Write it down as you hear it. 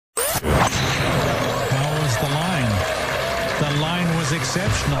The line was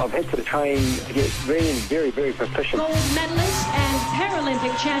exceptional. I've had to train to get very, very proficient. Gold medalist and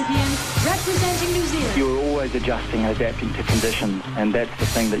Paralympic champion representing New Zealand. You're always adjusting and adapting to conditions, and that's the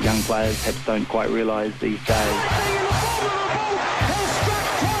thing that young players perhaps don't quite realise these days.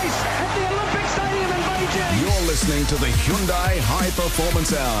 You're listening to the Hyundai High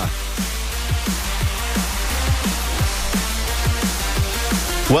Performance Hour.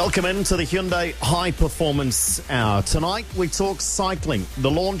 Welcome into the Hyundai High Performance Hour. Tonight we talk cycling.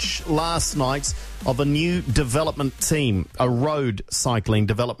 The launch last night of a new development team, a road cycling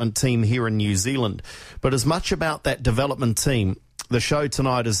development team here in New Zealand. But as much about that development team, the show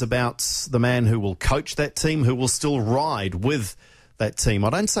tonight is about the man who will coach that team, who will still ride with that team.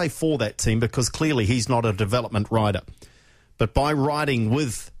 I don't say for that team because clearly he's not a development rider. But by riding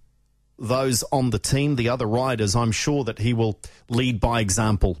with those on the team, the other riders, I'm sure that he will lead by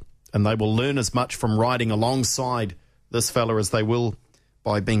example, and they will learn as much from riding alongside this fella as they will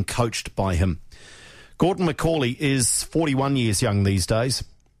by being coached by him. Gordon McAuley is 41 years young these days.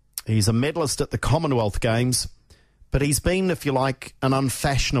 He's a medalist at the Commonwealth Games, but he's been, if you like, an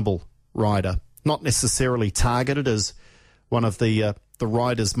unfashionable rider, not necessarily targeted as one of the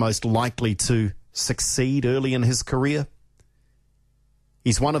riders most likely to succeed early in his career.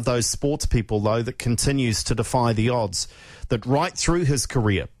 He's one of those sports people, though, that continues to defy the odds, that right through his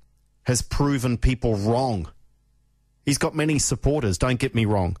career has proven people wrong. He's got many supporters, don't get me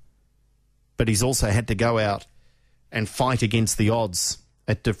wrong, but he's also had to go out and fight against the odds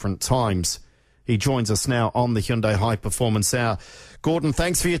at different times. He joins us now on the Hyundai High Performance Hour. Gordon,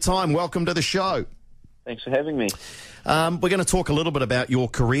 thanks for your time. Welcome to the show. Thanks for having me. We're going to talk a little bit about your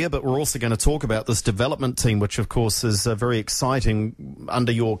career, but we're also going to talk about this development team, which, of course, is very exciting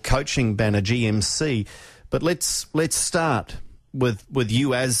under your coaching banner, GMC. But let's start with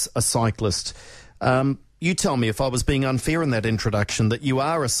you as a cyclist. You tell me if I was being unfair in that introduction, that you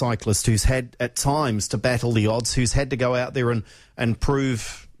are a cyclist who's had, at times, to battle the odds, who's had to go out there and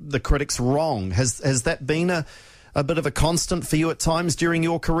prove the critics wrong. Has that been a bit of a constant for you at times during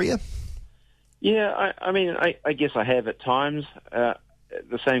your career? Yeah, I guess I have at times.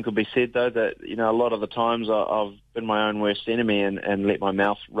 The same could be said, though, that, a lot of the times I've been my own worst enemy and let my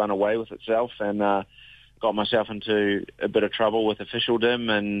mouth run away with itself and got myself into a bit of trouble with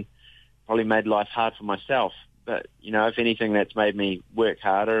officialdom and probably made life hard for myself. But, if anything, that's made me work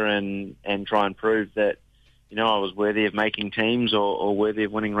harder and try and prove that, I was worthy of making teams or worthy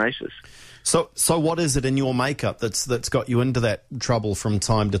of winning races. So what is it in your makeup that's got you into that trouble from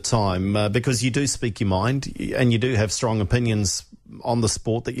time to time? Because you do speak your mind and you do have strong opinions on the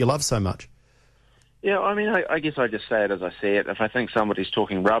sport that you love so much. Yeah, I guess I just say it as I see it. If I think somebody's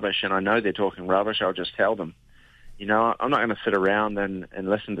talking rubbish and I know they're talking rubbish, I'll just tell them. I'm not going to sit around and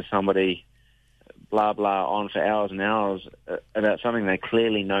listen to somebody blah, blah on for hours and hours about something they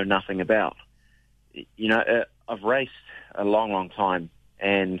clearly know nothing about. I've raced a long, long time,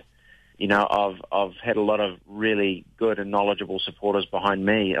 and I've had a lot of really good and knowledgeable supporters behind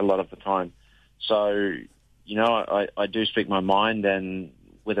me a lot of the time. So, I do speak my mind, and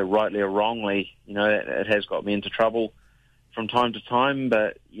whether rightly or wrongly, it has got me into trouble from time to time.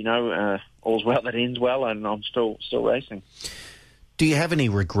 But, all's well that ends well, and I'm still racing. Do you have any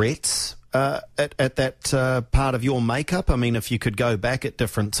regrets at that part of your makeup? I mean, if you could go back at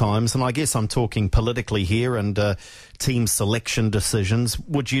different times, and I guess I'm talking politically here and team selection decisions,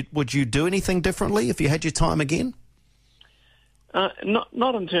 would you do anything differently if you had your time again?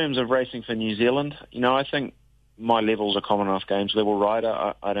 Not in terms of racing for New Zealand. I think my level's a Commonwealth Games level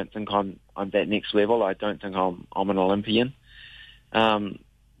rider. I don't think I'm that next level. I don't think I'm an Olympian. Perhaps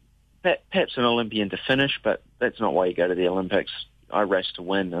an Olympian to finish, but that's not why you go to the Olympics. I race to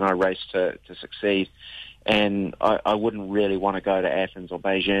win, and I race to succeed. And I wouldn't really want to go to Athens or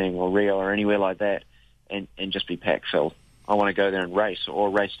Beijing or Rio or anywhere like that and just be pack-filled. I want to go there and race, or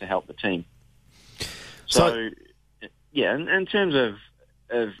race to help the team. So yeah, in terms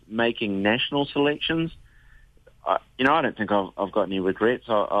of making national selections, I don't think I've got any regrets.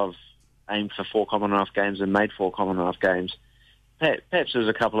 I've aimed for 4 Commonwealth Games and made 4 Commonwealth Games. Perhaps there's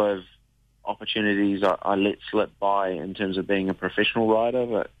a couple of opportunities I let slip by in terms of being a professional rider,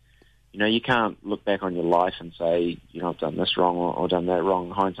 but you can't look back on your life and say, I've done this wrong or done that wrong.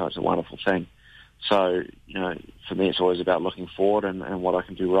 Hindsight's a wonderful thing. So, for me, it's always about looking forward and what I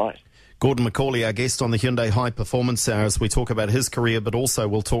can do right. Gordon McAuley, our guest on the Hyundai High Performance Hour, as we talk about his career, but also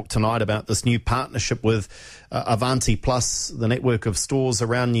we'll talk tonight about this new partnership with Avanti Plus, the network of stores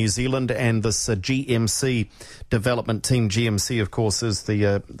around New Zealand, and this GMC development team. GMC, of course, is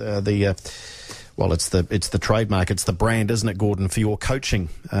it's the trademark, it's the brand, isn't it, Gordon, for your coaching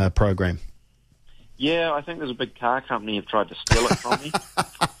program? Yeah, I think there's a big car company who tried to steal it from me.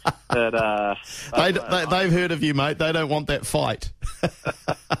 But, they've heard of you, mate. They don't want that fight.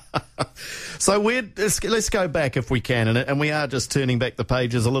 So let's go back if we can, and we are just turning back the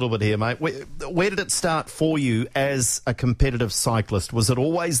pages a little bit here, mate. Where did it start for you as a competitive cyclist? Was it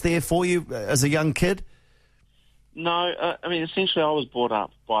always there for you as a young kid? No, I mean, essentially I was brought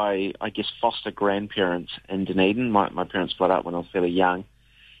up by, I guess, foster grandparents in Dunedin. My parents split up when I was fairly young,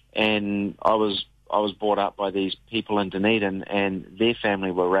 and I was brought up by these people in Dunedin, and their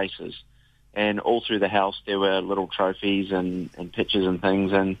family were racers. And all through the house there were little trophies and pictures and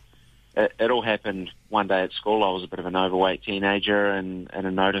things, and it all happened one day at school. I was a bit of an overweight teenager, and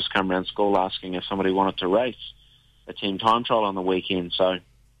a notice come around school asking if somebody wanted to race a team time trial on the weekend. So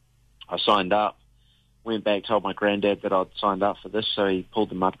I signed up, went back, told my granddad that I'd signed up for this, so he pulled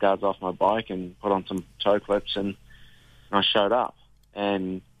the mudguards off my bike and put on some toe clips, and I showed up.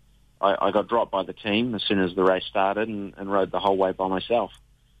 And I got dropped by the team as soon as the race started, and rode the whole way by myself.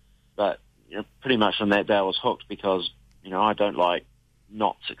 But pretty much from that day I was hooked, because I don't like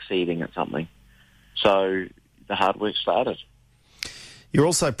not succeeding at something. So the hard work started. You're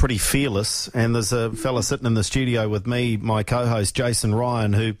also pretty fearless, and there's a fella sitting in the studio with me, my co-host Jason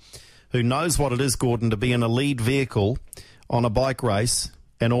Ryan, who knows what it is, Gordon, to be in a lead vehicle on a bike race,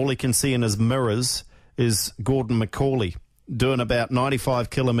 and all he can see in his mirrors is Gordon McAuley doing about 95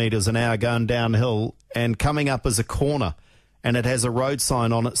 kilometres an hour going downhill and coming up as a corner, and it has a road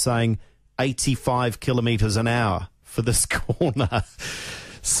sign on it saying 85 kilometres an hour for this corner.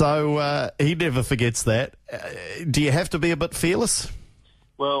 So he never forgets that. Do you have to be a bit fearless?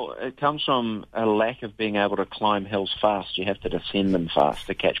 Well, it comes from a lack of being able to climb hills fast. You have to descend them fast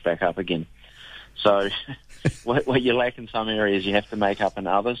to catch back up again. So what you lack in some areas, you have to make up in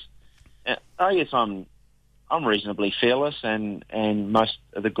others. I guess I'm reasonably fearless, and most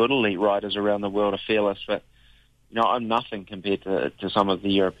of the good elite riders around the world are fearless, but I'm nothing compared to some of the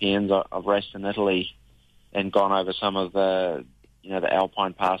Europeans. I've raced in Italy and gone over some of the the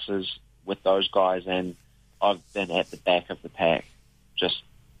Alpine passes with those guys, and I've been at the back of the pack, just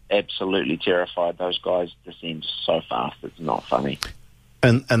absolutely terrified. Those guys descend so fast, it's not funny.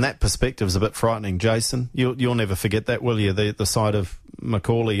 And that perspective's a bit frightening, Jason. You'll never forget that, will you? The sight of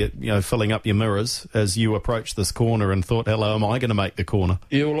McAuley, filling up your mirrors as you approached this corner and thought, hello, am I going to make the corner?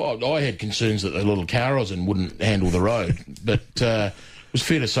 Yeah, well, I had concerns that the little car I was in wouldn't handle the road, but it was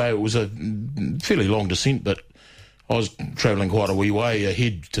fair to say it was a fairly long descent, but I was travelling quite a wee way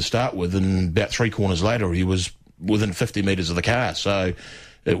ahead to start with, and about 3 corners later he was within 50 metres of the car, so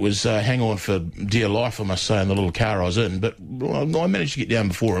it was hang on for dear life, I must say, in the little car I was in. But I managed to get down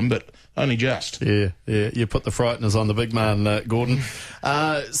before him, but only just. Yeah, you put the frighteners on the big man, Gordon.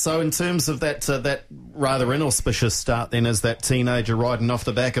 So in terms of that rather inauspicious start then as that teenager riding off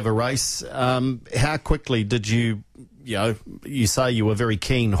the back of a race, how quickly did you say you were very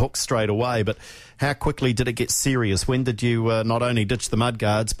keen, hooked straight away, but how quickly did it get serious? When did you not only ditch the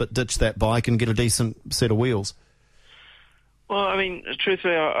mudguards, but ditch that bike and get a decent set of wheels? Well, I mean,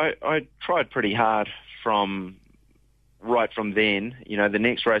 truthfully, I tried pretty hard right from then. The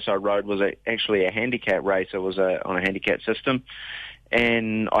next race I rode was actually a handicap race. It was on a handicap system,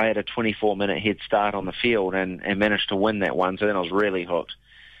 and I had a 24-minute head start on the field and managed to win that one. So then I was really hooked.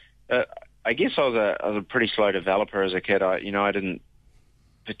 I guess I was a pretty slow developer as a kid. I didn't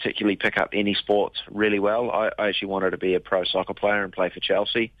particularly pick up any sports really well. I actually wanted to be a pro soccer player and play for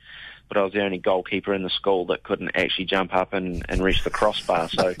Chelsea, but I was the only goalkeeper in the school that couldn't actually jump up and reach the crossbar.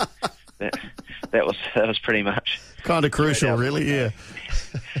 So that was pretty much kind of crucial, really. Yeah.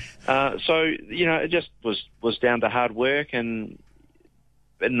 So it just was down to hard work, and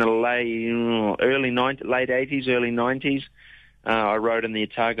in the late 80s, early 90s, I rode in the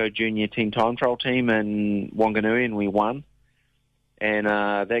Otago Junior Team Time Trial team in Wanganui, and we won, and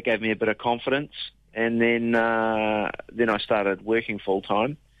that gave me a bit of confidence. And then I started working full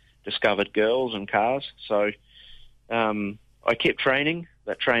time. Discovered girls and cars, so I kept training,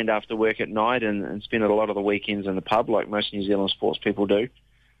 but trained after work at night and spent a lot of the weekends in the pub like most New Zealand sports people do.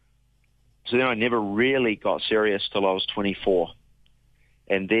 So then I never really got serious till I was 24,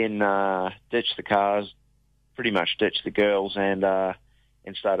 and then ditched the cars, pretty much ditched the girls, and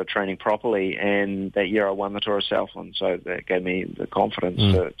started training properly. And that year I won the Tour of Southland, so that gave me the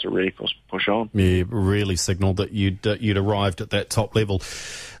confidence to really push on. Yeah, really signalled that you'd arrived at that top level.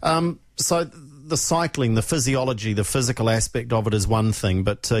 So the cycling, the physiology, the physical aspect of it is one thing,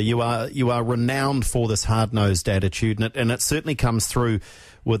 but you are renowned for this hard-nosed attitude, and it certainly comes through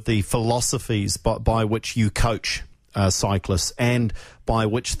with the philosophies by which you coach cyclists and by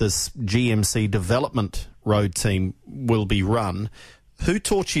which this GMC development road team will be run. Who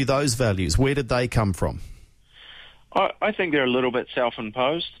taught you those values? Where did they come from? I think they're a little bit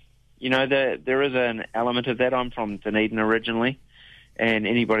self-imposed. You know, there is an element of that. I'm from Dunedin originally, and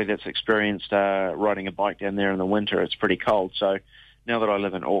anybody that's experienced riding a bike down there in the winter, it's pretty cold. So now that I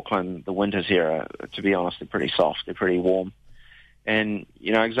live in Auckland, the winters here, to be honest, they're pretty soft. They're pretty warm. And,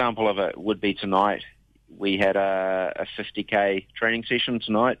 you know, example of it would be tonight. We had a 50K training session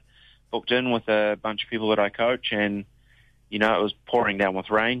tonight, booked in with a bunch of people that I coach, and, you know, it was pouring down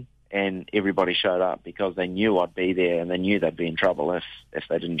with rain, and everybody showed up because they knew I'd be there, and they knew they'd be in trouble if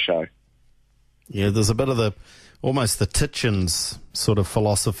they didn't show. Yeah, there's a bit of almost the Titchens sort of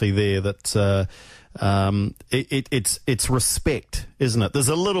philosophy there that it's respect, isn't it? There's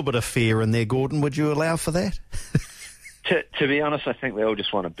a little bit of fear in there, Gordon. Would you allow for that? To be honest, I think they all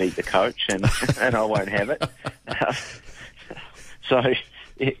just want to beat the coach, and I won't have it. So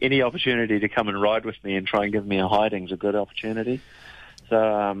any opportunity to come and ride with me and try and give me a hiding is a good opportunity.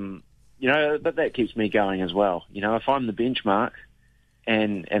 So, you know, but that keeps me going as well. You know, if I'm the benchmark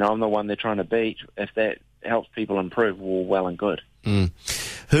and I'm the one they're trying to beat, if that helps people improve, well and good. Mm.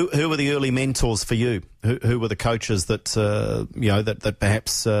 Who were the early mentors for you? Who were the coaches that that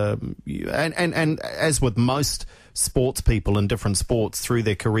perhaps and as with most sports people in different sports through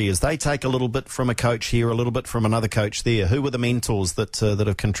their careers, they take a little bit from a coach here, a little bit from another coach there. Who were the mentors that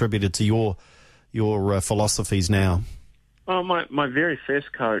have contributed to your philosophies now? Well, my very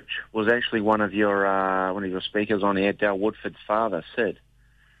first coach was actually one of your speakers on the air, Dale Woodford's father, Sid.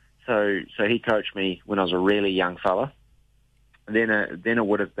 So he coached me when I was a really young fella. Then it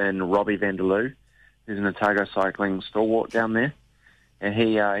would have been Robbie Vanderloo, who's an Otago cycling stalwart down there, and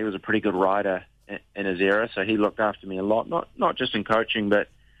he was a pretty good rider in his era. So he looked after me a lot, not just in coaching, but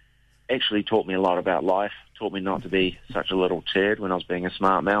actually taught me a lot about life. Taught me not to be such a little turd when I was being a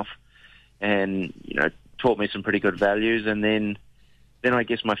smart mouth, and you know, taught me some pretty good values. And then I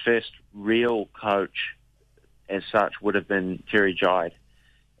guess my first real coach, as such, would have been Terry Jide,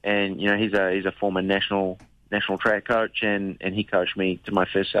 and you know, he's a former national track coach, and he coached me to my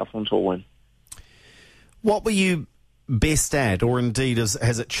first Southland Tour win. What were you best at, or indeed has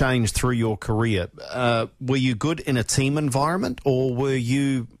it changed through your career? Were you good in a team environment, or were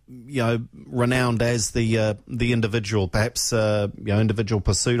you renowned as the individual, perhaps individual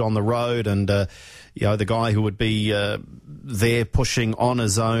pursuit on the road, and the guy who would be there pushing on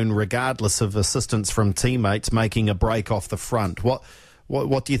his own regardless of assistance from teammates, making a break off the front? What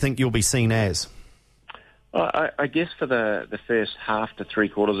do you think you'll be seen as? I guess for the first half to three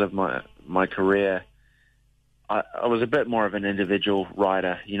quarters of my career, I was a bit more of an individual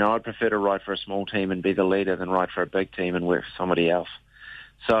rider. You know, I'd prefer to ride for a small team and be the leader than ride for a big team and work for somebody else.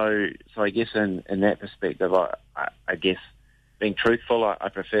 So I guess in that perspective, I guess being truthful, I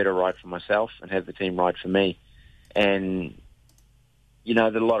prefer to ride for myself and have the team ride for me. And, you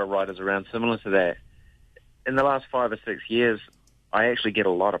know, there are a lot of riders around similar to that. In the last 5 or 6 years, I actually get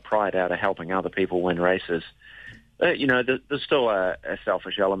a lot of pride out of helping other people win races. You know, there's still a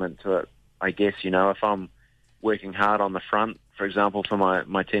selfish element to it, I guess. You know, if I'm working hard on the front, for example, for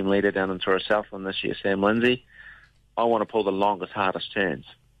my team leader down in Tour of Southland this year, Sam Lindsay, I want to pull the longest, hardest turns.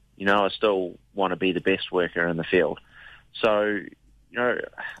 You know, I still want to be the best worker in the field. So, you know,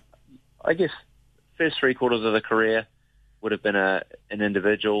 I guess first three quarters of the career would have been an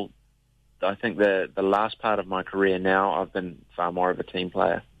individual. I think the last part of my career now, I've been far more of a team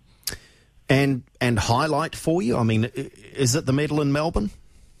player. And highlight for you? I mean, is it the medal in Melbourne?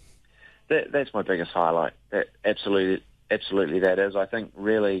 That's my biggest highlight. Absolutely that is. I think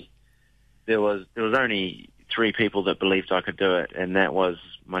really there was only 3 people that believed I could do it, and that was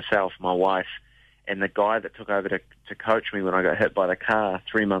myself, my wife, and the guy that took over to coach me when I got hit by the car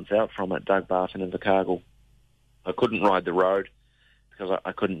 3 months out from it, Doug Barton in Invercargill. I couldn't ride the road because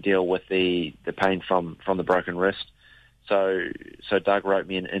I couldn't deal with the pain from the broken wrist. So Doug wrote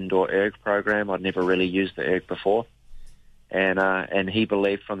me an indoor erg program. I'd never really used the erg before. And he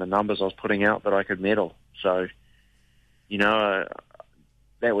believed from the numbers I was putting out that I could medal. So, you know,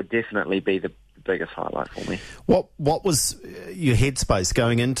 that would definitely be the biggest highlight for me. What was your headspace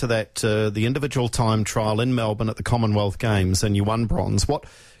going into that the individual time trial in Melbourne at the Commonwealth Games, and you won bronze? What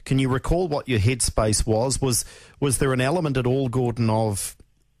can you recall? What your headspace was? Was there an element at all, Gordon, of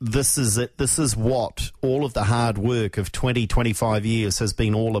this is it? This is what all of the hard work of 20, 25 years has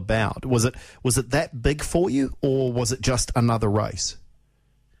been all about. Was it that big for you, or was it just another race?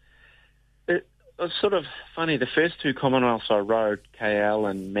 It was sort of funny. The first 2 Commonwealths I rode, KL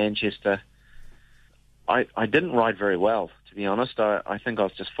and Manchester, I didn't ride very well, to be honest. I think I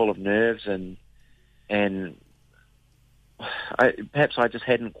was just full of nerves, and perhaps I just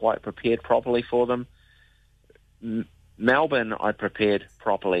hadn't quite prepared properly for them. Melbourne, I prepared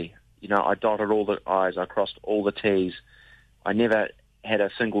properly. You know, I dotted all the I's, I crossed all the T's. I never had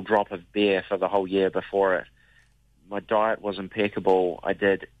a single drop of beer for the whole year before it. My diet was impeccable. I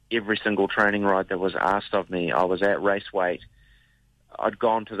did every single training ride that was asked of me. I was at race weight. I'd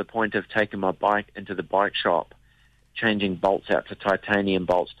gone to the point of taking my bike into the bike shop, changing bolts out to titanium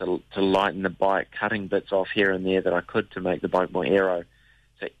bolts to lighten the bike, cutting bits off here and there that I could to make the bike more aero.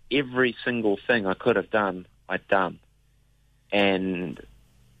 So every single thing I could have done, I'd done. And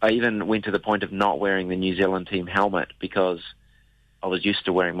I even went to the point of not wearing the New Zealand team helmet because I was used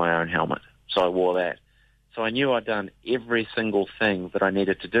to wearing my own helmet. So I wore that. So I knew I'd done every single thing that I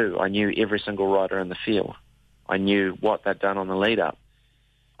needed to do. I knew every single rider in the field. I knew what they'd done on the lead-up.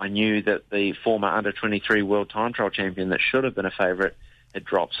 I knew that the former under-23 world time trial champion that should have been a favourite had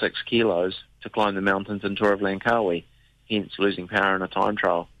dropped 6 kilos to climb the mountains in Tour of Langkawi, hence losing power in a time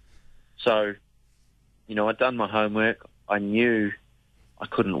trial. So, you know, I'd done my homework. I knew I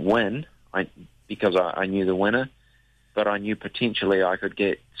couldn't win because I knew the winner, but I knew potentially I could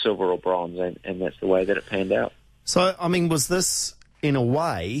get silver or bronze, and that's the way that it panned out. So, I mean, was this, in a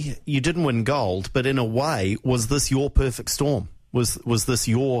way, you didn't win gold, but in a way, was this your perfect storm? Was this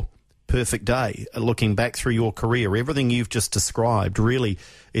your perfect day, looking back through your career? Everything you've just described, really,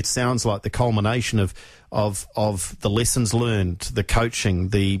 it sounds like the culmination of the lessons learned, the coaching,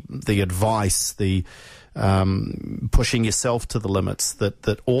 the advice, the pushing yourself to the limits,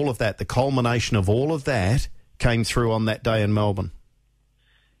 that all of that, the culmination of all of that came through on that day in Melbourne.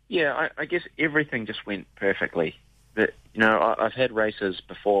 Yeah, I guess everything just went perfectly. But, you know, I've had races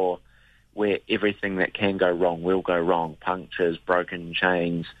before where everything that can go wrong will go wrong. Punctures, broken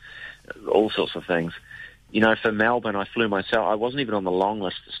chains, all sorts of things. You know, for Melbourne, I flew myself. I wasn't even on the long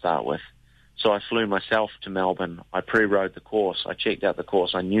list to start with. So I flew myself to Melbourne. I pre-rode the course. I checked out the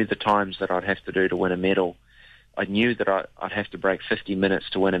course. I knew the times that I'd have to do to win a medal. I knew that I'd have to break 50 minutes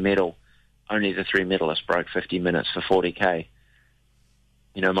to win a medal. Only the 3 medalists broke 50 minutes for 40K.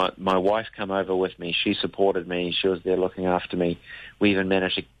 You know, my wife came over with me. She supported me. She was there looking after me. We even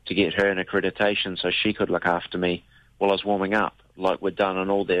managed to get her an accreditation so she could look after me while I was warming up, like we'd done on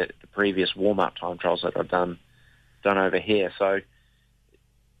all the previous warm-up time trials that I'd done over here. So,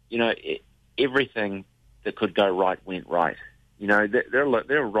 you know, everything that could go right went right. You know, there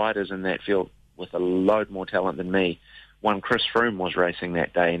are riders in that field with a load more talent than me. One, Chris Froome was racing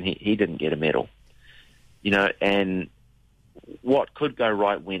that day, and he didn't get a medal. You know, and what could go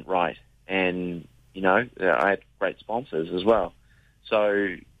right went right. And, you know, I had great sponsors as well.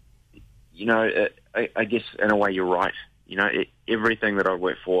 So, you know, I guess in a way you're right. You know, everything that I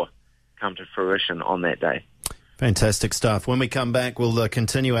worked for come to fruition on that day. Fantastic stuff. When we come back, we'll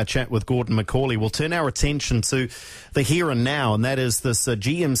continue our chat with Gordon McAuley. We'll turn our attention to the here and now, and that is this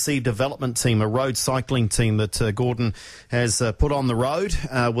GMC development team, a road cycling team that Gordon has put on the road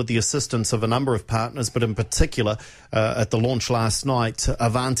with the assistance of a number of partners, but in particular at the launch last night,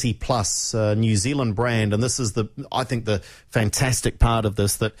 Avanti Plus, New Zealand brand. And this is I think the fantastic part of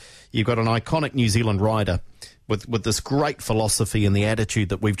this, that you've got an iconic New Zealand rider with this great philosophy and the attitude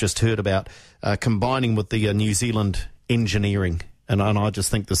that we've just heard about, combining with the New Zealand engineering. And I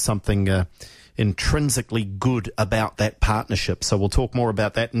just think there's something intrinsically good about that partnership. So we'll talk more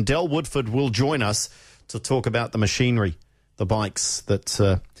about that. And Del Woodford will join us to talk about the machinery, the bikes that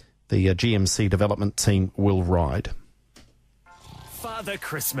the GMC development team will ride. Father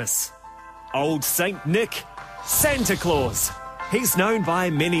Christmas, Old Saint Nick, Santa Claus. He's known by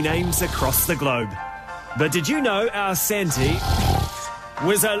many names across the globe. But did you know our Santy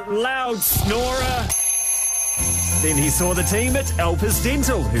was a loud snorer? Then he saw the team at Alpers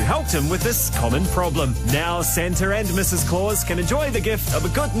Dental, who helped him with this common problem. Now Santa and Mrs. Claus can enjoy the gift of a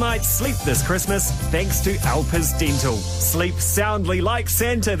good night's sleep this Christmas thanks to Alpers Dental. Sleep soundly like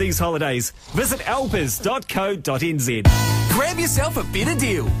Santa these holidays. Visit alpers.co.nz. Grab yourself a better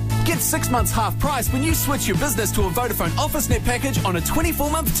deal. Get 6 months half price when you switch your business to a Vodafone OfficeNet package on a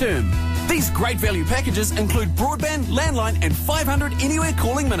 24-month term. These great value packages include broadband, landline and 500 anywhere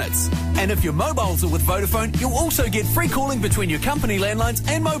calling minutes. And if your mobiles are with Vodafone, you'll also get free calling between your company landlines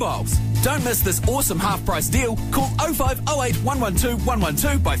and mobiles. Don't miss this awesome half price deal. Call 0508 112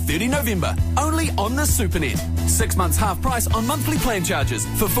 112 by 30 November. Only on the Supernet. 6 months half price on monthly plan charges.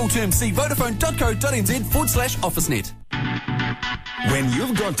 For full term, see vodafone.co.nz/OfficeNet. When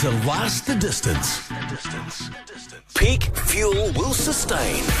you've got to last the distance, Peak Fuel will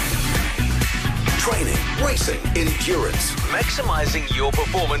sustain. Training, racing, endurance, maximizing your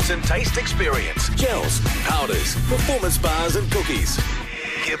performance and taste experience. Gels, powders, performance bars and cookies.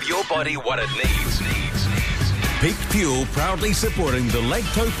 Give your body what it needs. Peak Fuel proudly supporting the Lake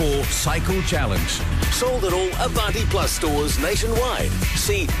Taupo Cycle Challenge. Sold at all Avanti Plus stores nationwide.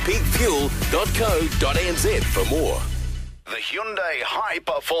 See peakfuel.co.nz for more. The Hyundai High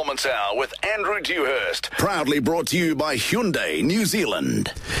Performance Hour with Andrew Dewhurst. Proudly brought to you by Hyundai New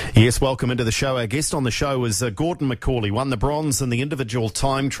Zealand. Yes, welcome into the show. Our guest on the show is Gordon McAuley, won the bronze in the individual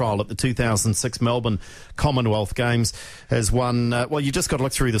time trial at the 2006 Melbourne Commonwealth Games. Has won, you just got to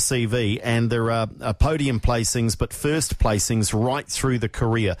look through the CV, and there are podium placings, but first placings right through the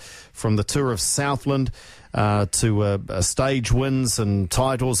career, from the Tour of Southland to stage wins and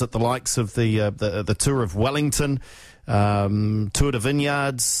titles at the likes of the Tour of Wellington, Tour de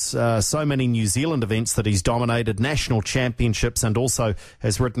Vineyards, so many New Zealand events that he's dominated, national championships, and also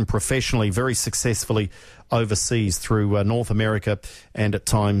has ridden professionally very successfully overseas through North America and at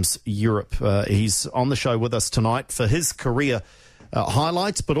times Europe. He's on the show with us tonight for his career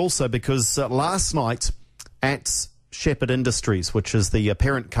highlights, but also because last night at Shepherd Industries, which is the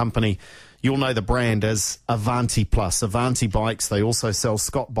parent company, you'll know the brand as Avanti Plus, Avanti Bikes. They also sell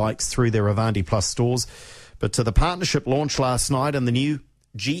Scott bikes through their Avanti Plus stores. But the partnership launched last night, and the new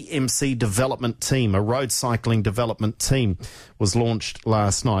GMC development team, a road cycling development team, was launched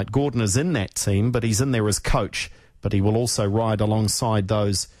last night. Gordon is in that team, but he's in there as coach, but he will also ride alongside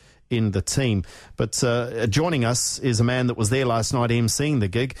those in the team. But joining us is a man that was there last night emceeing the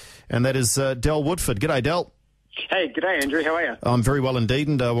gig, and that is Del Woodford. G'day, Del. Hey, g'day, Andrew. How are you? I'm very well indeed,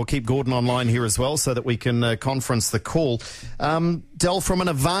 and we'll keep Gordon online here as well so that we can conference the call. Del, from an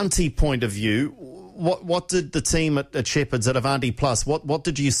Avanti point of view, what did the team at Shepherd's at Avanti Plus, what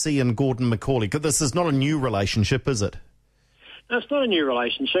did you see in Gordon McAuley? Because this is not a new relationship, is it? No, it's not a new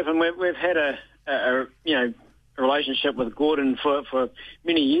relationship, and we've had a relationship with Gordon for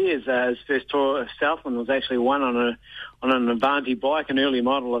many years. His first tour of Southland was actually won on an Avanti bike, an early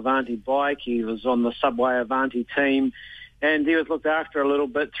model Avanti bike. He was on the Subway Avanti team, and he was looked after a little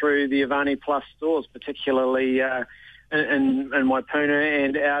bit through the Avanti Plus stores, particularly in Waipuna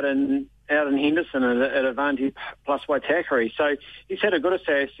and out in Henderson at Avanti Plus Waitakere. So he's had a good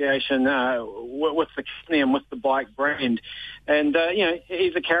association with the company and with the bike brand. And,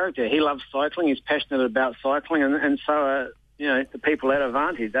 he's a character. He loves cycling. He's passionate about cycling. And so, the people at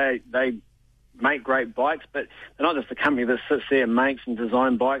Avanti, they make great bikes, but they're not just a company that sits there and makes and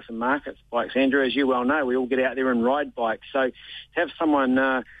designs bikes and markets bikes. Andrew, as you well know, we all get out there and ride bikes. So to have someone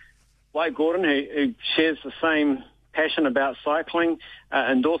like Gordon who shares the same passion about cycling,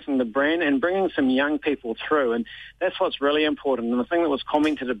 endorsing the brand and bringing some young people through. And that's what's really important. And the thing that was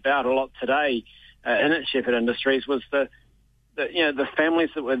commented about a lot today in Shepherd Industries was the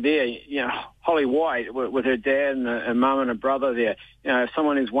families that were there. Holly White with her dad and a mum and a brother there.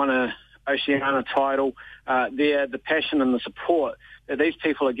 Someone who's won a Oceania title there, the passion and the support that these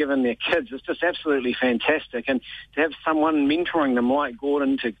people are giving their kids is just absolutely fantastic. And to have someone mentoring them like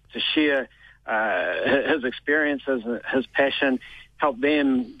Gordon to share his experiences, his passion, help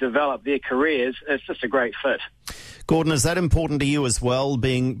them develop their careers, it's just a great fit. Gordon, is that important to you as well,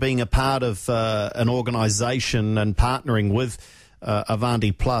 being a part of an organisation and partnering with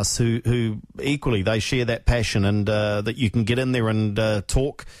Avanti Plus, who equally they share that passion, and that you can get in there and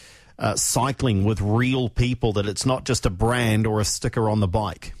talk cycling with real people, that it's not just a brand or a sticker on the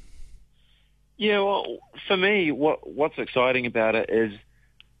bike? Yeah, well, for me, what's exciting about it is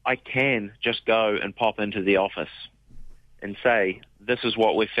I can just go and pop into the office and say, this is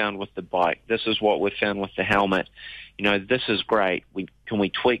what we've found with the bike. This is what we've found with the helmet. This is great. Can we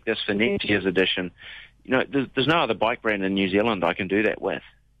tweak this for next year's edition? There's no other bike brand in New Zealand I can do that with.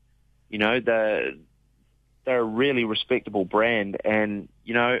 They're a really respectable brand. And,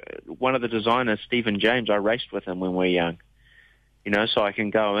 one of the designers, Stephen James, I raced with him when we were young. So I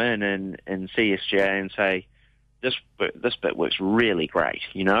can go in and see SGA and say, this bit works really great,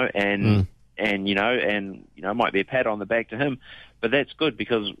 and might be a pat on the back to him, but that's good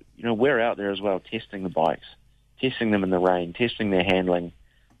because, we're out there as well testing the bikes, testing them in the rain, testing their handling,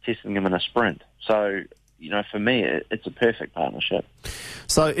 testing them in a sprint. So, for me, it's a perfect partnership.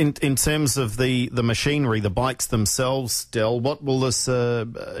 So in terms of the machinery, the bikes themselves, Del, what will this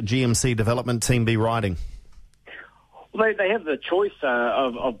GMC development team be riding? Well, they have the choice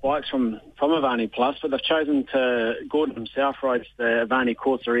of bikes from Avanti Plus, but they've chosen Gordon himself rides the Avanti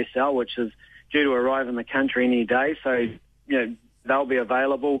Corsa SL, which is due to arrive in the country any day. So, they'll be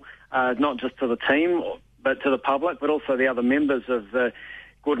available not just to the team, but to the public, but also the other members of the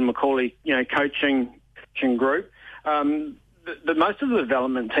Gordon McAuley, coaching group. Most of the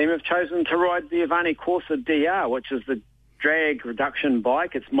development team have chosen to ride the Avanti Corsa DR, which is the drag reduction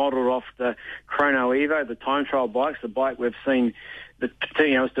bike. It's modelled off the Chrono Evo, the time trial bikes, the bike we've seen that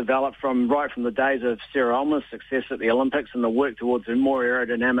was developed from the days of Sarah Ulmer's success at the Olympics and the work towards a more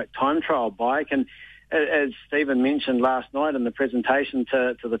aerodynamic time trial bike. And as Stephen mentioned last night in the presentation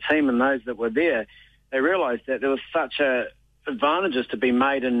to the team and those that were there, they realised that there was such advantages to be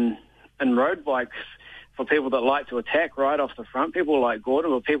made in road bikes for people that like to attack right off the front, people like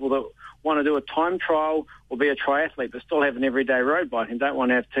Gordon, or people that want to do a time trial or be a triathlete but still have an everyday road bike and don't want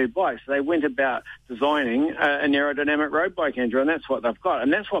to have two bikes. So they went about designing an aerodynamic road bike, Andrew, and that's what they've got.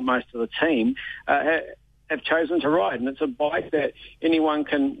 And that's what most of the team have chosen to ride. And it's a bike that anyone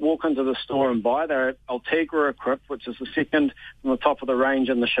can walk into the store and buy. They're Ultegra equipped, which is the second from the top of the range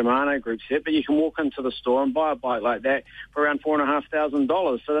in the Shimano group set. But you can walk into the store and buy a bike like that for around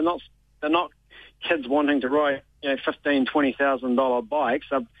 $4,500. So they're not kids wanting to ride, $15,000, $20,000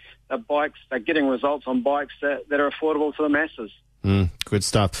 bikes. They're getting results on bikes that are affordable to the masses. Good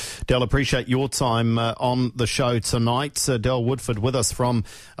stuff. Del, appreciate your time on the show tonight. Del Woodford with us from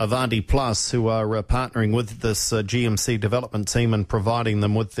Avanti Plus, who are partnering with this GMC development team and providing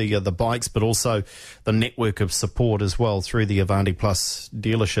them with the bikes, but also the network of support as well through the Avanti Plus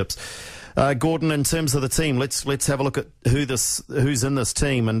dealerships. Gordon, in terms of the team, let's have a look at who's in this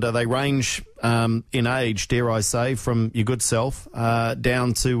team, and they range in age, dare I say, from your good self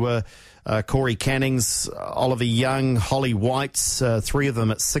down to Corey Cannings, Oliver Young, Holly Whites, three of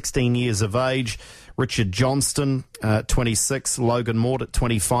them at 16 years of age. Richard Johnston, 26, Logan Mort at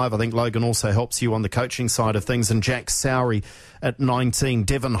 25. I think Logan also helps you on the coaching side of things. And Jack Sowry at 19.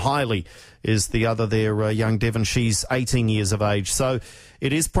 Devon Hiley is the other there, young Devon. She's 18 years of age. So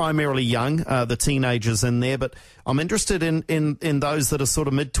it is primarily young, the teenagers in there. But I'm interested in those that are sort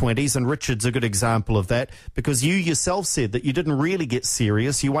of mid-20s, and Richard's a good example of that, because you yourself said that you didn't really get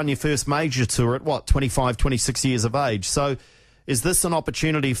serious. You won your first major tour at, 25, 26 years of age. So is this an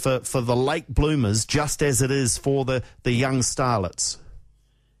opportunity for the late bloomers, just as it is for the young starlets?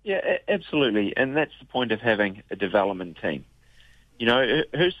 Yeah, absolutely. And that's the point of having a development team.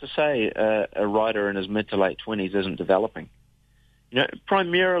 Who's to say a rider in his mid to late 20s isn't developing?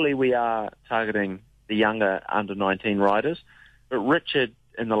 Primarily we are targeting the younger under-19 riders, but Richard,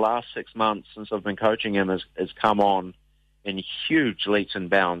 in the last 6 months since I've been coaching him, has come on in huge leaps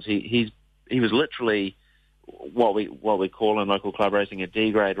and bounds. He was literally what we call in local club racing a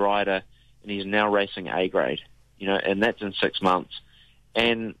D-grade rider, and he's now racing A-grade, and that's in 6 months.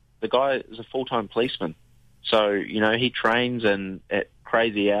 And the guy is a full-time policeman. So, he trains at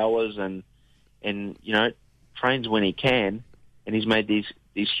crazy hours and trains when he can, and he's made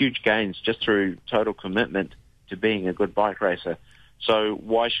these huge gains just through total commitment to being a good bike racer. So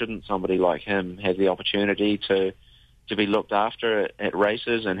why shouldn't somebody like him have the opportunity to be looked after at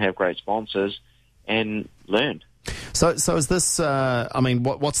races and have great sponsors and learn? So is this?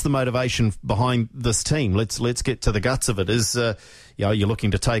 What's the motivation behind this team? Let's get to the guts of it. Is you're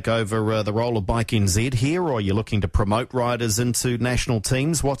looking to take over the role of Bike NZ here, or are you looking to promote riders into national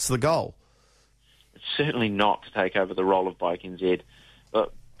teams? What's the goal? It's certainly not to take over the role of Bike NZ,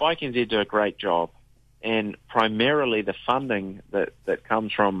 but Bike NZ do a great job, and primarily the funding that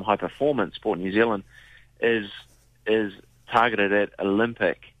comes from High Performance Sport New Zealand is targeted at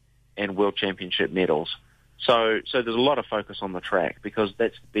Olympic and World Championship medals. So there's a lot of focus on the track because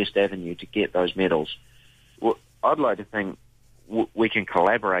that's the best avenue to get those medals. Well, I'd like to think we can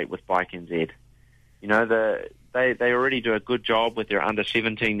collaborate with Bike NZ. They already do a good job with their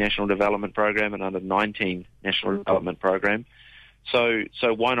under-17 national development program and under-19 national development program. So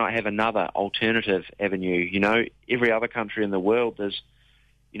why not have another alternative avenue? Every other country in the world, there's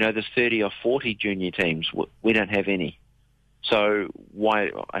 30 or 40 junior teams. We don't have any. So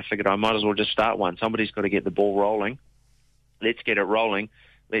I figured I might as well just start one. Somebody's got to get the ball rolling. Let's get it rolling.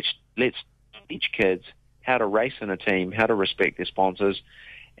 Let's teach kids how to race in a team, how to respect their sponsors,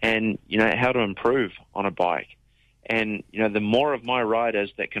 and, how to improve on a bike. And, the more of my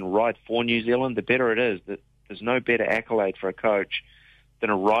riders that can ride for New Zealand, the better it is. There's no better accolade for a coach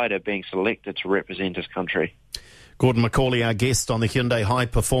than a rider being selected to represent his country. Gordon McAuley, our guest on the Hyundai High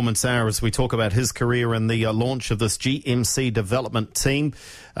Performance Hour, as we talk about his career and the launch of this GMC development team.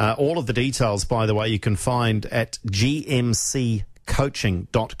 All of the details, by the way, you can find at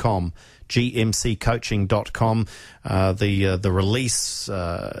gmccoaching.com. gmccoaching.com, the release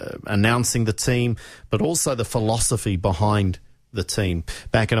announcing the team, but also the philosophy behind the team.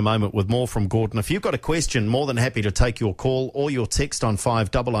 Back in a moment with more from Gordon. If you've got a question, more than happy to take your call or your text on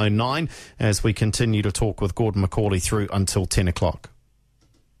 5009 as we continue to talk with Gordon McAuley through until 10 o'clock.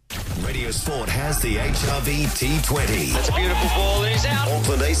 Radio Sport has the HRV T20. That's a beautiful ball. It is out.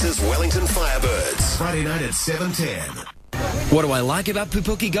 Auckland Aces, Wellington Firebirds. Friday night at 7:10. What do I like about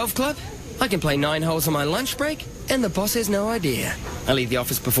Pupuki Golf Club? I can play 9 holes on my lunch break, and the boss has no idea. I leave the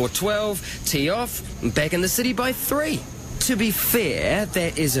office before 12, tee off, and back in the city by 3. To be fair,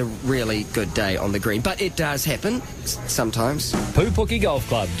 that is a really good day on the green, but it does happen sometimes. Pupuki Golf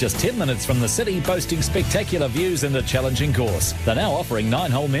Club, just 10 minutes from the city, boasting spectacular views and a challenging course. They're now offering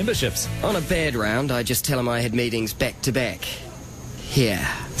 9-hole memberships. On a bad round, I just tell them I had meetings back-to-back. Here.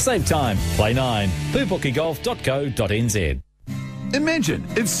 Save time. Play 9. pupukigolf.co.nz. Imagine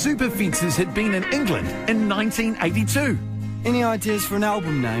if Super Fences had been in England in 1982. Any ideas for an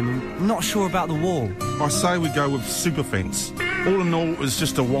album name? I'm not sure about The Wall. I say we go with Super Fence. All in all, it was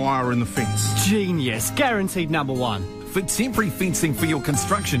just a wire in the fence. Genius. Guaranteed number 1. For temporary fencing for your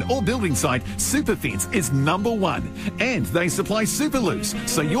construction or building site, Super Fence is number 1. And they supply super loose,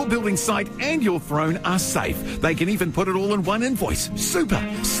 so your building site and your throne are safe. They can even put it all in one invoice.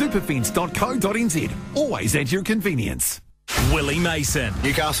 Superfence.co.nz. Always at your convenience. Willie Mason.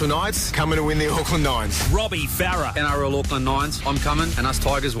 Newcastle Knights coming to win the Auckland Nines. Robbie Farah. NRL Auckland Nines, I'm coming, and us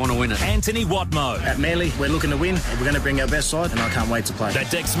Tigers want to win it. Anthony Watmo. At Manly, we're looking to win, and we're going to bring our best side, and I can't wait to play. The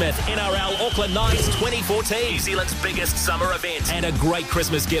Dick Smith NRL Auckland Nines 2014. New Zealand's biggest summer event. And a great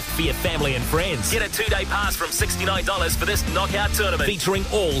Christmas gift for your family and friends. Get a 2-day pass from $69 for this knockout tournament. Featuring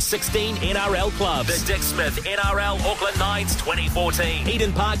all 16 NRL clubs. The Dick Smith NRL Auckland Nines 2014.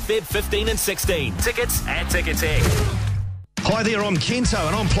 Eden Park, Feb 15 and 16. Tickets at Ticketek. Hi there, I'm Kento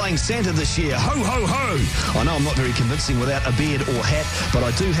and I'm playing Santa this year. Ho, ho, ho! I know I'm not very convincing without a beard or hat, but I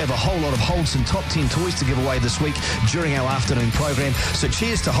do have a whole lot of Hodgson Top 10 toys to give away this week during our afternoon program. So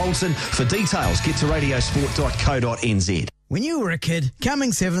cheers to Hodgson. For details, get to radiosport.co.nz. When you were a kid, coming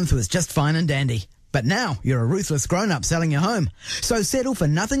 7th was just fine and dandy. But now you're a ruthless grown-up selling your home. So settle for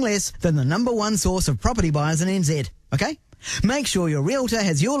nothing less than the #1 source of property buyers in NZ, okay? Make sure your realtor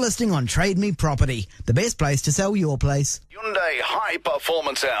has your listing on Trade Me Property, the best place to sell your place. Hyundai High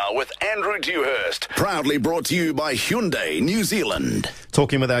Performance Hour with Andrew Dewhurst. Proudly brought to you by Hyundai New Zealand.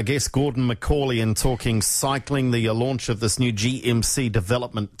 Talking with our guest Gordon McAuley and talking cycling, the launch of this new GMC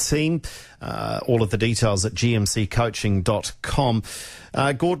development team. All of the details at gmccoaching.com.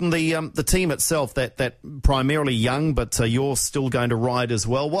 Gordon, the team itself, that primarily young, but you're still going to ride as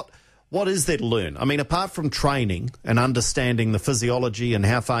well. What is there to learn? I mean, apart from training and understanding the physiology and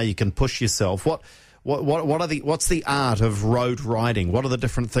how far you can push yourself, what's the art of road riding? What are the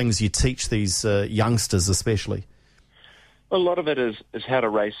different things you teach these youngsters, especially? Well, a lot of it is how to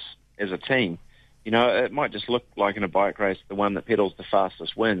race as a team. You know, it might just look like in a bike race, the one that pedals the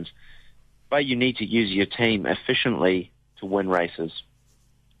fastest wins, but you need to use your team efficiently to win races.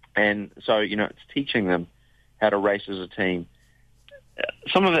 And so, you know, it's teaching them how to race as a team.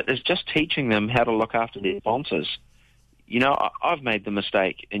 Some of it is just teaching them how to look after their sponsors. You know, I've made the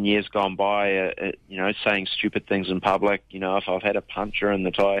mistake in years gone by, saying stupid things in public. You know, if I've had a puncture and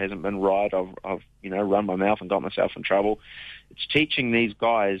the tyre hasn't been right, I've run my mouth and got myself in trouble. It's teaching these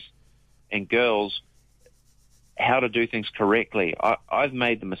guys and girls how to do things correctly. I've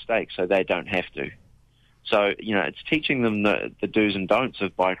made the mistake so they don't have to. So, you know, it's teaching them the do's and don'ts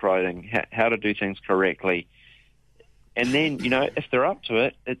of bike riding, how to do things correctly. And then, you know, if they're up to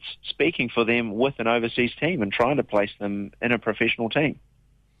it, it's speaking for them with an overseas team and trying to place them in a professional team.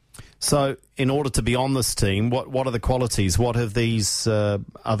 So in order to be on this team, what are the qualities? What have these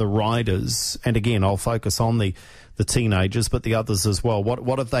other riders, and again, I'll focus on the teenagers, but the others as well,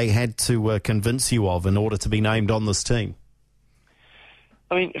 what have they had to convince you of in order to be named on this team?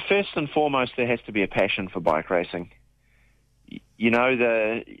 I mean, first and foremost, there has to be a passion for bike racing. You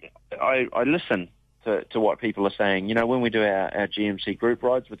know, I listen to what people are saying. You know, when we do our GMC group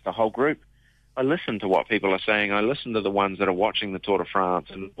rides with the whole group, I listen to what people are saying. I listen to the ones that are watching the Tour de France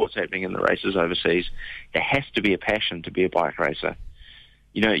and what's happening in the races overseas. There has to be a passion to be a bike racer.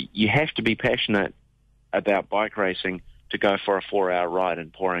 You know, you have to be passionate about bike racing to go for a 4-hour ride in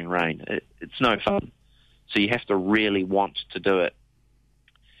pouring rain. It's no fun. So you have to really want to do it.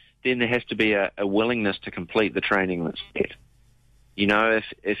 Then there has to be a willingness to complete the training that's set. You know,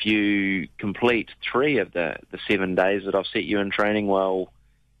 if you complete 3 of the 7 days that I've set you in training, well,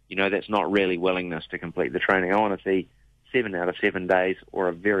 you know, that's not really willingness to complete the training. I want to see 7 out of 7 days or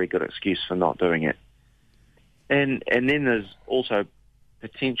a very good excuse for not doing it. And then there's also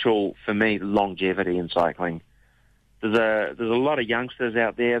potential, for me, longevity in cycling. There's a lot of youngsters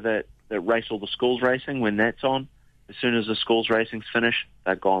out there that race all the schools racing when that's on. As soon as the schools racing's finished,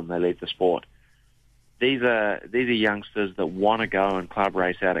 they're gone. They leave the sport. These are youngsters that want to go and club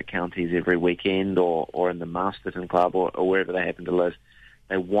race out at counties every weekend or in the Masterton Club or wherever they happen to live.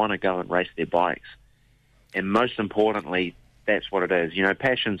 They want to go and race their bikes. And most importantly, that's what it is. You know,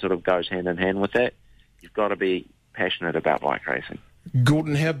 passion sort of goes hand in hand with that. You've got to be passionate about bike racing.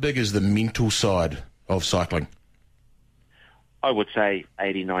 Gordon, how big is the mental side of cycling? I would say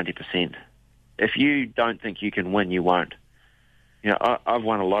 80-90%. If you don't think you can win, you won't. I've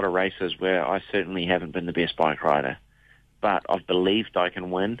won a lot of races where I certainly haven't been the best bike rider, but I've believed I can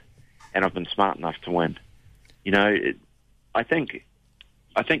win, and I've been smart enough to win. I think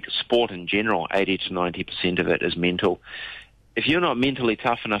sport in general, 80 to 90% of it is mental. If you're not mentally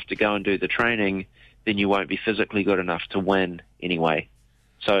tough enough to go and do the training, then you won't be physically good enough to win anyway.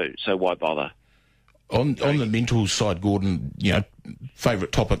 So why bother? On the mental side, Gordon,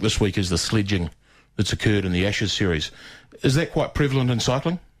 favourite topic this week is the sledging that's occurred in the Ashes series. Is that quite prevalent in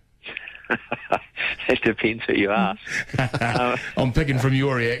cycling? It depends who you ask. I'm picking from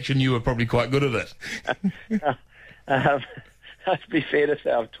your reaction. You were probably quite good at it. To be fair to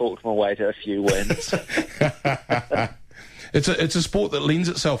say, I've talked my way to a few wins. It's a sport that lends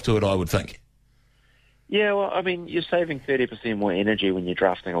itself to it, I would think. Yeah, well, I mean, you're saving 30% more energy when you're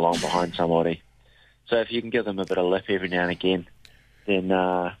drafting along behind somebody. So if you can give them a bit of lip every now and again, then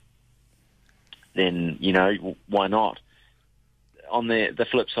why not? On the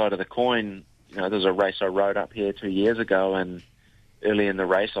flip side of the coin, there's a race I rode up here 2 years ago, and early in the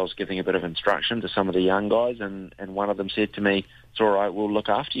race I was giving a bit of instruction to some of the young guys, and one of them said to me, "It's all right, we'll look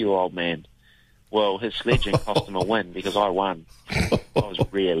after you, old man." Well, his sledging cost him a win because I won. I was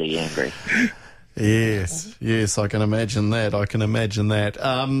really angry. Yes, I can imagine that.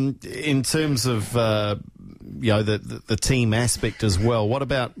 In terms of the team aspect as well, what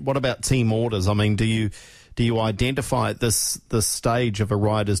about team orders? I mean, do you identify at this stage of a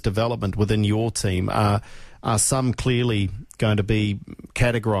rider's development within your team? Are some clearly going to be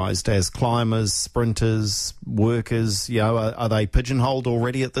categorised as climbers, sprinters, workers? Are they pigeonholed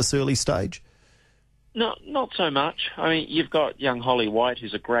already at this early stage? Not so much. I mean, you've got young Holly White,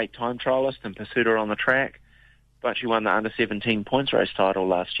 who's a great time trialist and pursued her on the track, but she won the under-17 points race title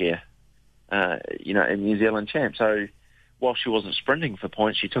last year, in New Zealand champ. So while she wasn't sprinting for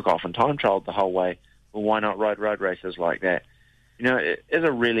points, she took off and time trialed the whole way. Well, why not ride road races like that? As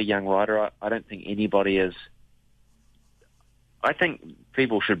a really young rider, I don't think anybody is. I think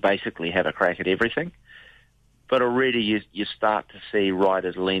people should basically have a crack at everything. But already you start to see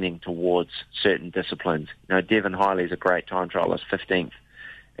riders leaning towards certain disciplines. Devon Hiley's a great time trialist, 15th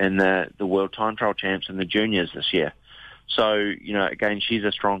in the World Time Trial Champs in the juniors this year. So, again, she's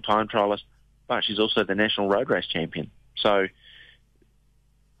a strong time trialist, but she's also the national road race champion. So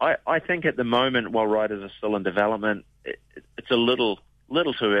I think at the moment, while riders are still in development, it's a little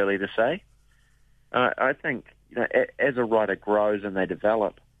too early to say. I think, as a rider grows and they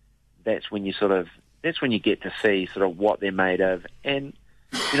develop, that's when you get to see sort of what they're made of. And,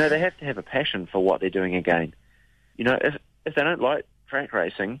 they have to have a passion for what they're doing again. If they don't like track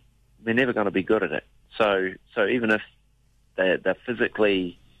racing, they're never going to be good at it. So even if they're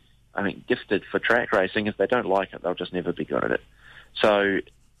physically, gifted for track racing, if they don't like it, they'll just never be good at it. So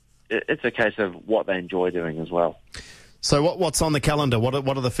it's a case of what they enjoy doing as well. So what's on the calendar? What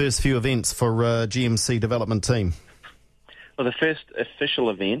are the first few events for GMC development team? Well, the first official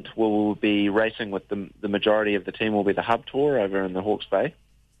event we'll be racing with the majority of the team will be the Hub Tour over in the Hawke's Bay.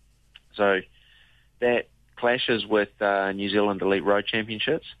 So that clashes with New Zealand Elite Road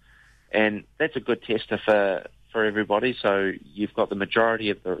Championships, and that's a good tester for everybody. So you've got the majority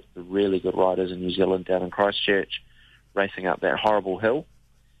of the really good riders in New Zealand down in Christchurch racing up that horrible hill,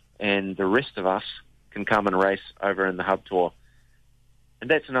 and the rest of us can come and race over in the Hub Tour. And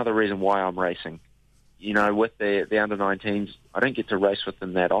that's another reason why I'm racing. With the under-19s, I don't get to race with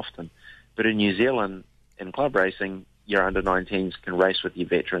them that often. But in New Zealand, in club racing, your under-19s can race with your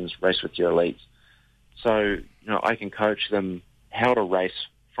veterans, race with your elites. So, I can coach them how to race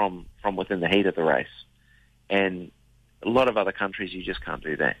from within the heat of the race. And a lot of other countries, you just can't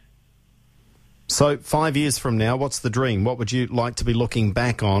do that. So 5 years from now, what's the dream? What would you like to be looking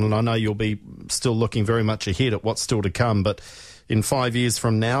back on? And I know you'll be still looking very much ahead at what's still to come, but in 5 years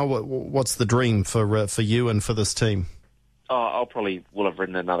from now, what's the dream for you and for this team? I'll probably will have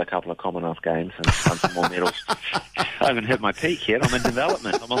ridden another couple of Commonwealth Games and won some more medals. I haven't hit my peak yet. I'm in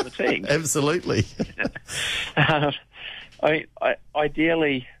development. I'm on the team. Absolutely.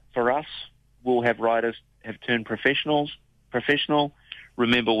 Ideally for us, we'll have riders have turned professional,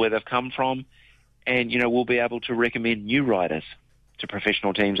 remember where they've come from, and we'll be able to recommend new riders to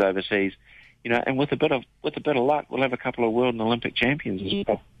professional teams overseas. And with a bit of luck, we'll have a couple of world and Olympic champions as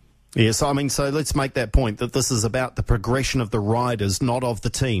well. Yes, so let's make that point, that this is about the progression of the riders, not of the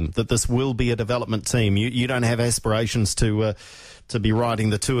team, that this will be a development team. You don't have aspirations to be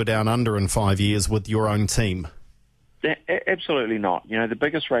riding the Tour Down Under in 5 years with your own team. Absolutely not. The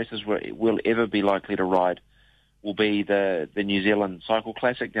biggest races we'll ever be likely to ride will be the New Zealand Cycle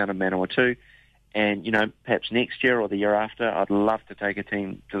Classic down in Manawatu. And, perhaps next year or the year after, I'd love to take a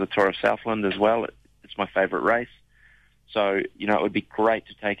team to the Tour of Southland as well. It's my favourite race. So, it would be great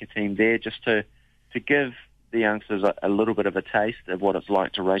to take a team there just to give the youngsters a little bit of a taste of what it's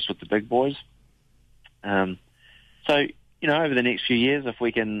like to race with the big boys. So, over the next few years, if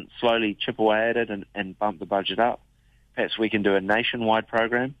we can slowly chip away at it and bump the budget up, perhaps we can do a nationwide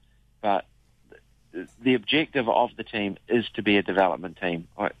program. But the objective of the team is to be a development team.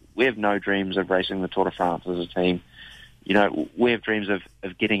 We have no dreams of racing the Tour de France as a team. We have dreams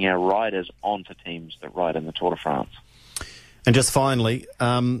of getting our riders onto teams that ride in the Tour de France. And just finally,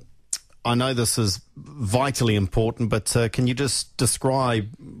 I know this is vitally important, but can you just describe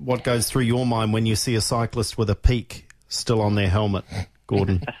what goes through your mind when you see a cyclist with a peak still on their helmet,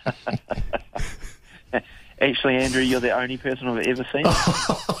 Gordon? Actually, Andrew, you're the only person I've ever seen.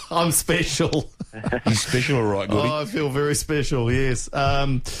 I'm special. You're special, all right, Gordy? I feel very special, yes.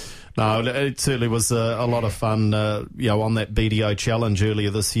 No, it certainly was a lot of fun, on that BDO challenge earlier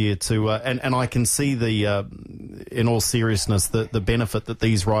this year too. And I can see in all seriousness, the benefit that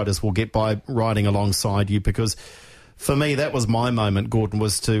these riders will get by riding alongside you, because for me, that was my moment, Gordon,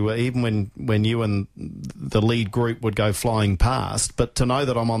 was to, even when you and the lead group would go flying past, but to know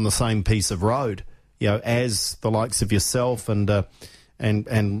that I'm on the same piece of road, as the likes of yourself and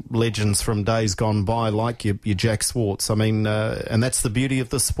legends from days gone by, like your Jack Swartz. I mean, and that's the beauty of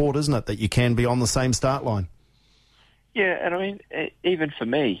the sport, isn't it? That you can be on the same start line. Yeah, and I mean, even for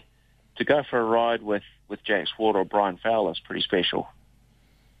me, to go for a ride with Jack Swartz or Brian Fowler is pretty special.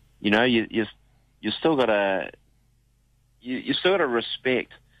 You still got to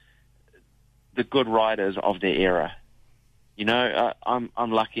respect the good riders of their era. I'm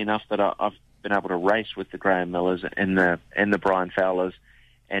lucky enough that I've been able to race with the Graham Millers and the Brian Fowlers,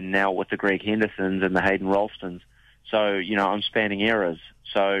 and now with the Greg Hendersons and the Hayden Rolstons. So, I'm spanning eras.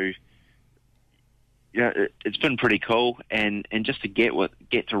 So, it's been pretty cool, and just to get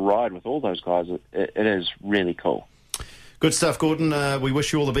to ride with all those guys, it is really cool. Good stuff, Gordon. We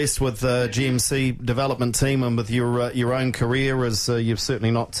wish you all the best with GMC development team and with your own career, as you've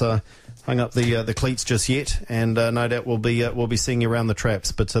certainly not hung up the cleats just yet, and no doubt we'll be seeing you around the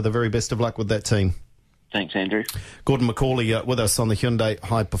traps. But the very best of luck with that team. Thanks, Andrew. Gordon McAuley with us on the Hyundai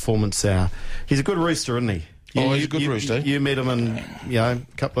High Performance Hour. He's a good rooster, isn't he? He's a good rooster. You met him and a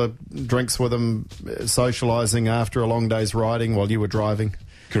couple of drinks with him, socialising after a long day's riding while you were driving.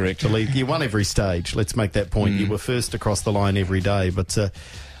 Correct. You won every stage. Let's make that point. You were first across the line every day. But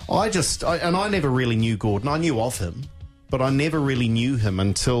I never really knew Gordon. I knew of him, but I never really knew him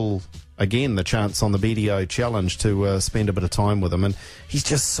until, again, the chance on the BDO Challenge to spend a bit of time with him. And he's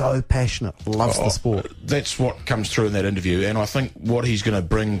just so passionate, loves the sport. That's what comes through in that interview. And I think what he's going to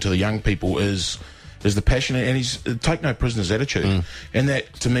bring to the young people is the passion and his take no prisoners attitude. And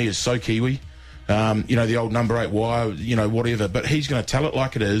that, to me, is so Kiwi. The old number 8 wire, whatever. But he's going to tell it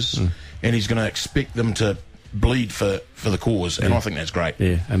like it is, and he's going to expect them to bleed for the cause. And I think that's great.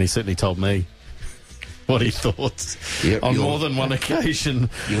 Yeah, and he certainly told me what he thought on more than one occasion.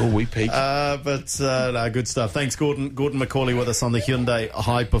 You're a wee peak. No, good stuff. Thanks, Gordon. Gordon McAuley with us on the Hyundai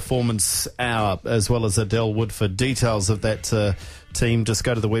High Performance Hour, as well as Adele Woodford. Details of that team, just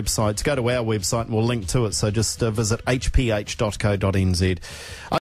go to the website. Go to our website and we'll link to it. So just visit hph.co.nz.